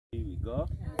Here we go.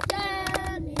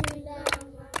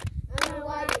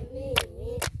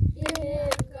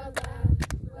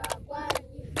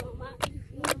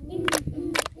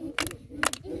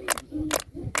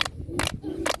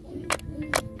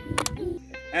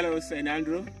 Hello, St.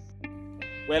 Andrew.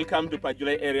 Welcome to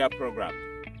Pajule Area Program.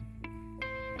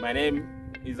 My name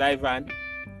is Ivan,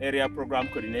 Area Program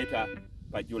Coordinator,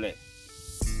 Pajule.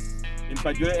 In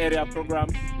Pajule Area Program,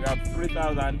 we have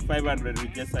 3,500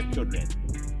 registered children,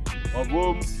 of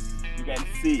whom you can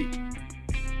see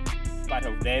part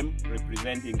of them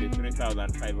representing the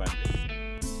 3,500.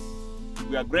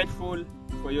 We are grateful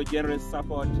for your generous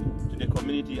support to the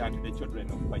community and to the children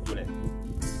of Pajule.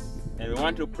 And we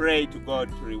want to pray to God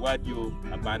to reward you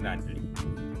abundantly.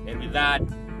 And with that,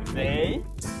 we say,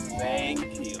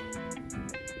 thank you.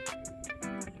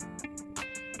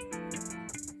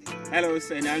 Hello,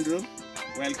 St. Andrew.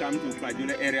 Welcome to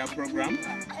Pajule Area Program.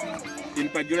 In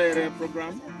Pajule Area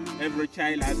Program, every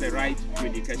child has a right to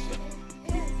education.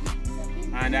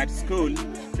 And at school,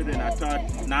 children are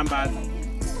taught numbers,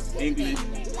 English,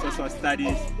 social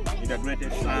studies,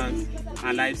 integrated science,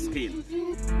 and life skills.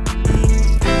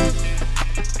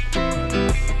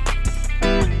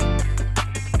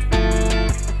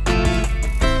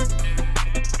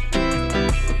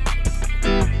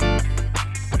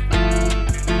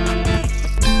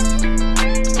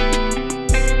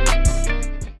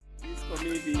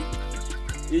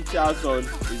 Each household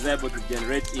is able to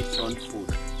generate its own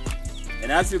food.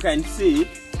 And as you can see,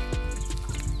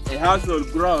 a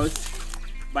household grows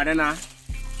banana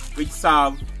which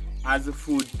serve as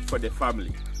food for the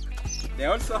family. They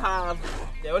also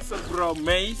grow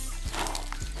maize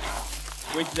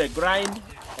which they grind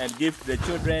and give to the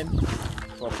children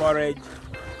for porridge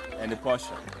and a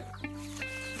portion.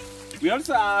 We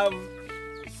also have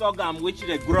sorghum which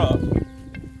they grow,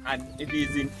 and it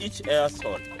is in each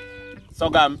household.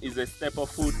 Sorghum is a staple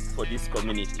food for this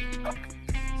community.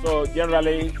 So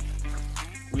generally,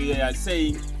 we are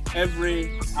saying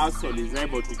every household is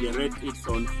able to generate its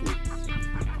own food.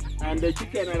 And the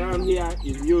chicken around here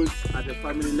is used at the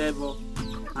family level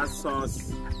as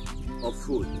source of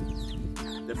food.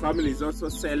 The families also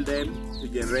sell them to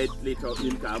generate little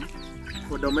income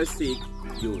for domestic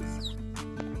use.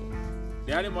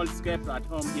 The animals kept at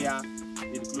home here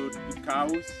include the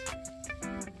cows,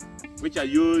 which are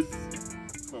used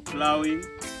for plowing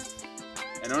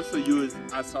and also used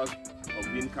as a source of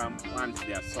income once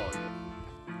they are sold.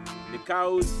 The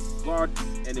cows, goats,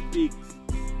 and the pigs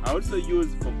are also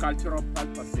used for cultural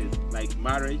purposes like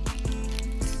marriage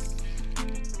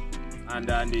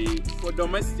and for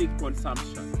domestic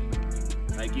consumption.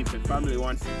 Like if a family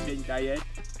wants to change diet,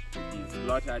 it is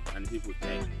slaughtered and people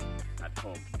take at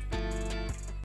home.